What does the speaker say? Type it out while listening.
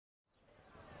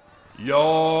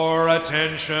Your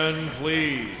attention,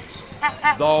 please.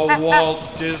 The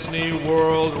Walt Disney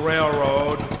World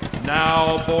Railroad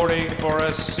now boarding for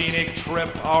a scenic trip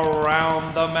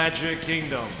around the Magic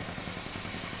Kingdom.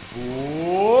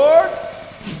 Board!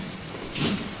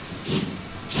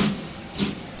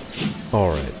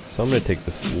 Alright, so I'm going to take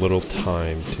this little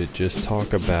time to just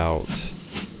talk about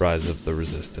Rise of the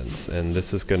Resistance. And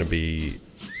this is going to be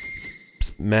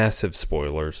massive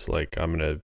spoilers.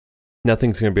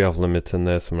 Nothing's going to be off limits in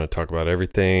this. I'm going to talk about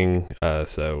everything.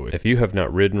 So if you have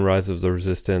not ridden Rise of the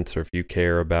Resistance, or if you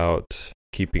care about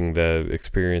keeping the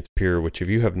experience pure, which if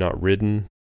you have not ridden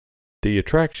the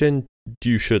attraction,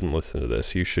 you shouldn't listen to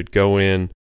this. You should go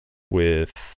in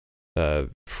with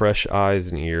fresh eyes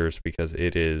and ears because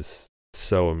it is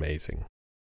so amazing.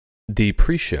 The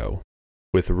pre-show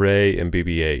with Rey and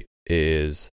BB-8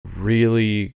 is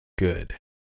really good.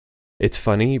 It's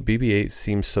funny, BB-8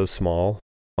 seems so small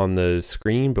on the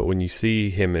screen, but when you see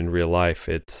him in real life,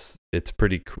 it's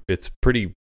pretty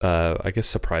I guess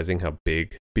surprising how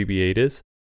big BB-8 is.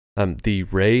 The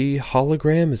Rey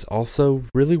hologram is also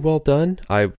really well done.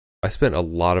 I spent a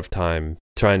lot of time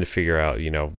trying to figure out,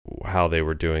 how they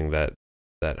were doing that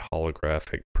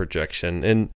holographic projection,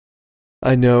 and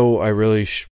I know I really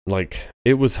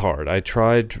it was hard. I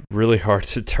tried really hard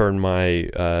to turn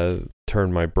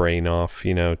my brain off,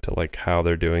 to how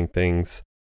they're doing things.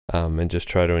 And just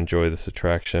try to enjoy this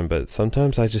attraction. But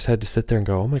sometimes I just had to sit there and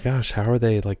go, oh my gosh, how are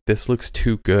they, this looks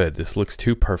too good. This looks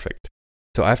too perfect.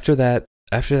 So after that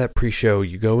pre-show,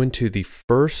 you go into the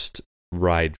first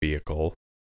ride vehicle.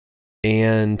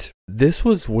 And this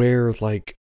was where, I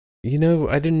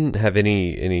didn't have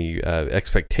any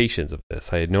expectations of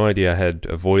this. I had no idea. I had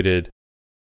avoided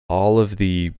all of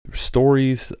the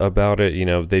stories about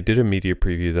it. They did a media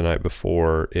preview the night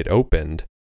before it opened.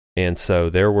 And so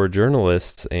there were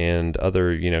journalists and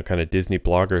other, kind of Disney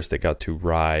bloggers that got to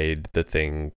ride the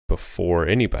thing before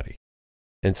anybody.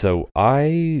 And so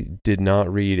I did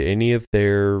not read any of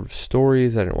their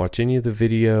stories. I didn't watch any of the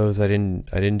videos. I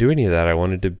didn't do any of that. I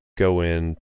wanted to go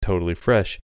in totally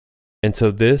fresh. And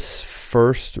so this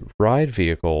first ride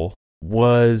vehicle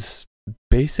was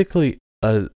basically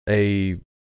a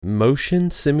motion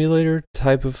simulator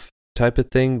type of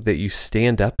thing that you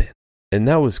stand up in. And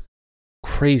that was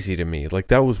crazy to me.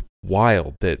 That was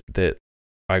wild that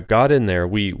I got in there.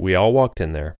 We all walked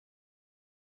in there,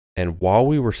 and while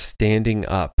we were standing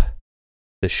up,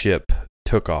 the ship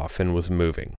took off and was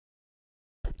moving.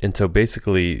 And so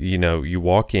basically, you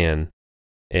walk in,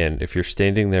 and if you're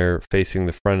standing there facing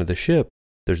the front of the ship,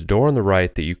 there's a door on the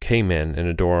right that you came in and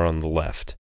a door on the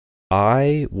left.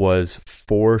 I was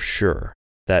for sure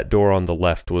that door on the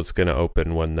left was going to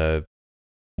open when the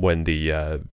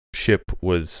ship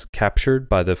was captured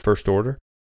by the First Order.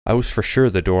 I was for sure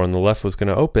the door on the left was going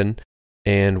to open,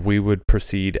 and we would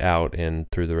proceed out and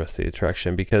through the rest of the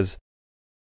attraction, because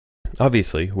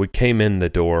obviously we came in the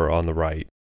door on the right.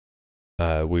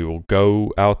 We will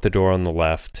go out the door on the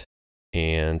left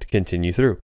and continue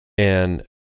through. And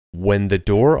when the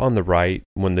door on the right,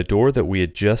 when the door that we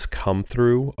had just come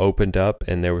through opened up,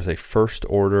 and there was a First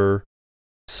Order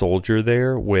soldier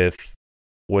there with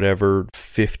whatever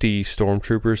 50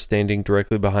 stormtroopers standing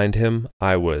directly behind him,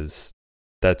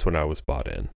 that's when I was bought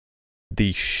in.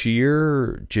 The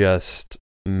sheer just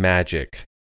magic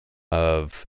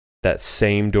of that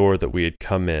same door that we had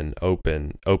come in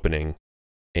opening,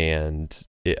 and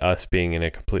us being in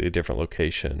a completely different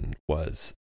location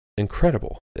was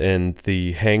incredible. And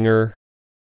the hangar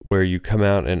where you come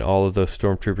out and all of those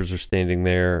stormtroopers are standing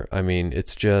there,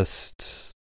 it's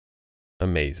just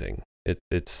amazing.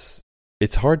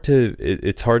 It's hard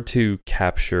to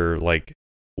capture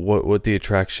what the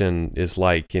attraction is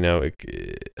like.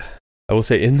 I will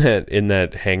say in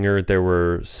that hangar there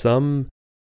were some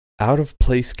out of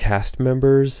place cast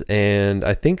members, and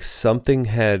I think something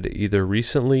had either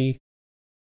recently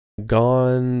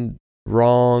gone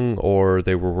wrong or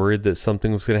they were worried that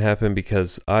something was going to happen,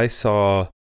 because I saw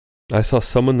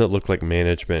someone that looked like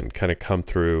management kind of come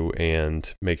through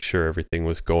and make sure everything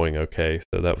was going okay.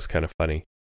 So that was kind of funny.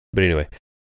 But anyway,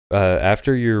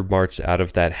 after you're marched out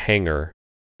of that hangar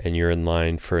and you're in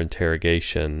line for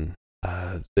interrogation,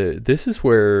 this is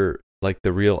where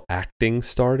the real acting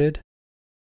started.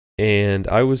 And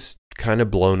I was kind of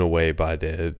blown away by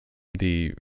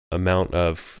the amount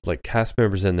of cast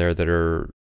members in there that are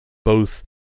both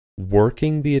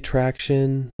working the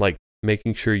attraction,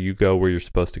 making sure you go where you're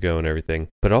supposed to go and everything,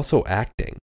 but also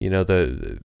acting.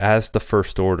 As the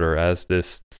First Order, as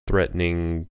this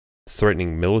threatening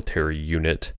military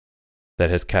unit that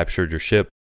has captured your ship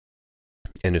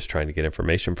and is trying to get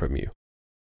information from you.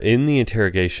 In the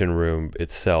interrogation room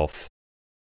itself,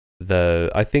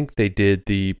 I think they did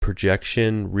the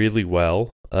projection really well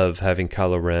of having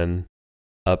Kylo Ren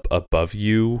up above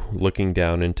you, looking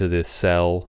down into this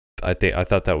cell. I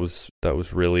thought that was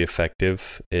really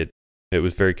effective. It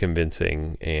was very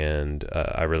convincing, and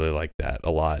I really liked that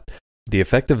a lot. The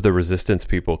effect of the Resistance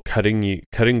people cutting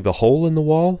the hole in the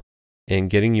wall and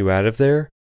getting you out of there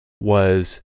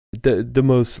was the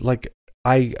most, like,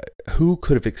 who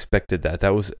could have expected that?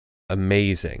 That was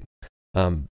amazing.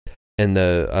 And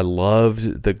I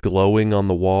loved the glowing on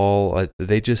the wall.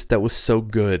 That was so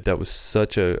good. That was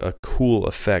such a cool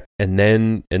effect. And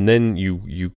then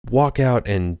you walk out,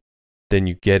 and then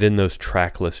you get in those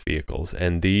trackless vehicles.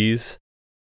 And these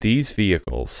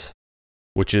vehicles,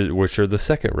 which are the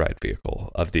second ride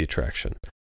vehicle of the attraction,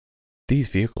 these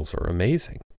vehicles are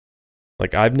amazing.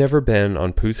 Like, I've never been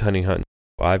on Pooh's Honey Hunt.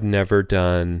 I've never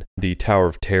done the Tower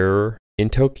of Terror in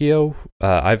Tokyo.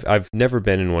 I've never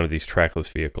been in one of these trackless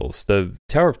vehicles. The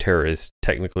Tower of Terror is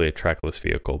technically a trackless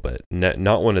vehicle, but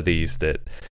not one of these that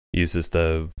uses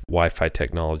the Wi-Fi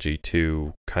technology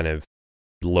to kind of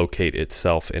locate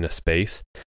itself in a space.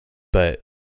 But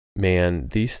man,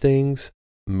 these things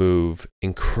move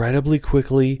incredibly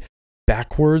quickly,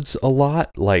 backwards a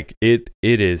lot. Like, it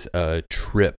is a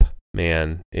trip,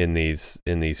 man, in these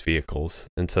vehicles.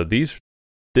 And so this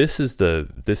is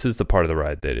the part of the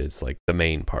ride that is like the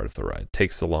main part of the ride. It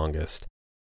takes the longest.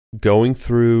 Going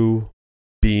through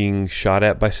being shot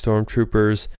at by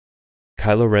stormtroopers,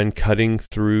 Kylo Ren cutting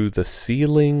through the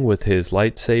ceiling with his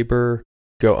lightsaber.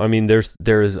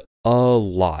 There is a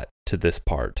lot to this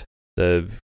part.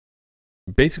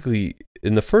 Basically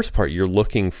in the first part, you're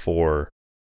looking for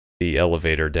the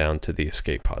elevator down to the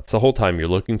escape pods. The whole time you're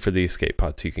looking for the escape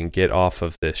pods so you can get off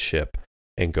of this ship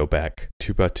and go back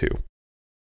to Batuu.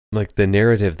 Like, the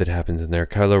narrative that happens in there,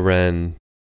 Kylo Ren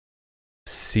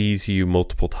sees you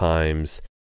multiple times.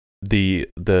 The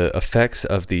effects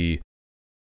of the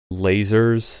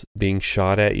lasers being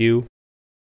shot at you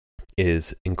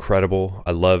is incredible.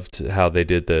 I loved how they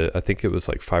did I think it was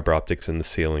like fiber optics in the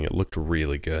ceiling. It looked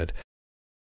really good.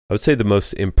 I would say the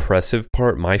most impressive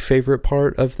part, my favorite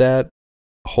part of that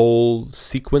whole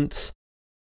sequence,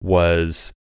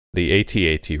 was the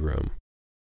AT-AT room.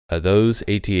 Those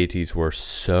AT-ATs were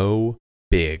so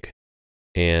big,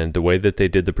 and the way that they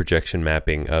did the projection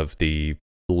mapping of the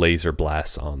laser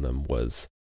blasts on them was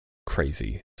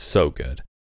crazy. So good.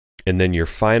 And then your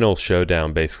final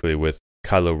showdown, basically, with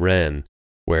Kylo Ren,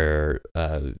 where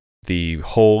the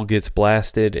hole gets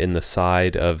blasted in the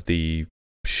side of the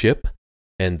ship,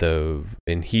 and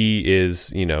he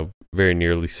is, very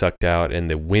nearly sucked out, and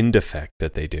the wind effect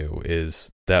that they do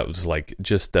that was like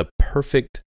just the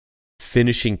perfect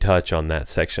finishing touch on that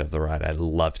section of the ride. I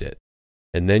loved it.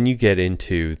 And then you get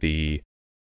into the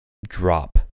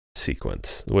drop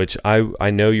sequence, which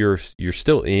I know you're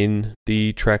still in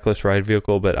the trackless ride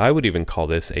vehicle, but I would even call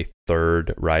this a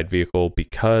third ride vehicle,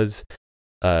 because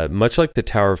much like the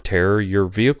Tower of Terror, your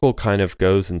vehicle kind of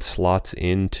goes and slots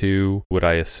into what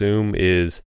I assume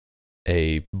is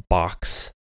a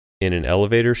box in an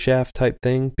elevator shaft type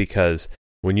thing, because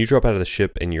when you drop out of the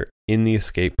ship and you're in the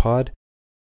escape pod,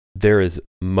 there is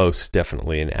most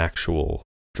definitely an actual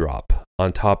drop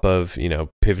on top of,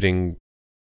 pivoting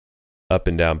up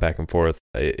and down, back and forth.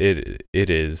 It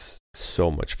is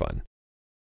so much fun.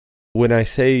 When I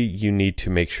say you need to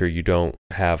make sure you don't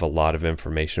have a lot of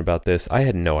information about this, I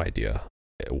had no idea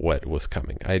what was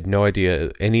coming. I had no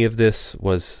idea any of this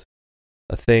was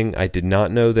a thing. I did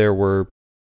not know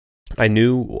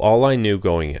all I knew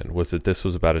going in was that this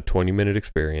was about a 20-minute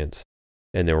experience,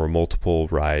 and there were multiple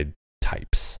ride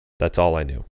types. That's all I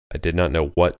knew. I did not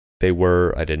know what they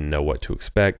were. I didn't know what to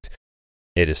expect.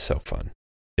 It is so fun.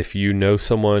 If you know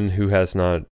someone who has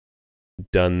not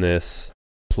done this,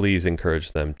 please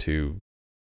encourage them to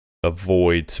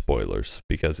avoid spoilers,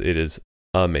 because it is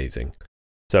amazing.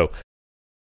 So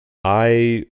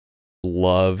I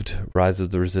loved Rise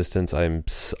of the Resistance. I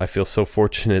feel so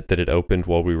fortunate that it opened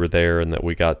while we were there, and that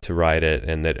we got to ride it,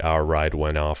 and that our ride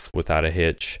went off without a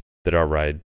hitch, that our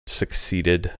ride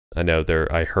succeeded.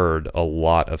 I heard a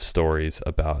lot of stories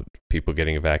about people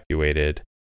getting evacuated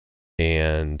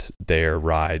and their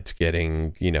rides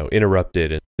getting,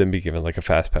 interrupted, and then be given like a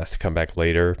fast pass to come back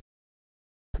later.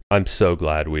 I'm so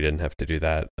glad we didn't have to do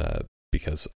that,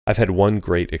 because I've had one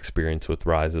great experience with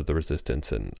Rise of the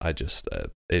Resistance, and I just,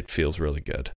 it feels really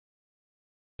good.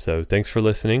 So thanks for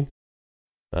listening.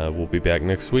 We'll be back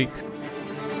next week.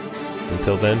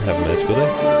 Until then, have a magical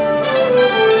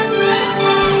day.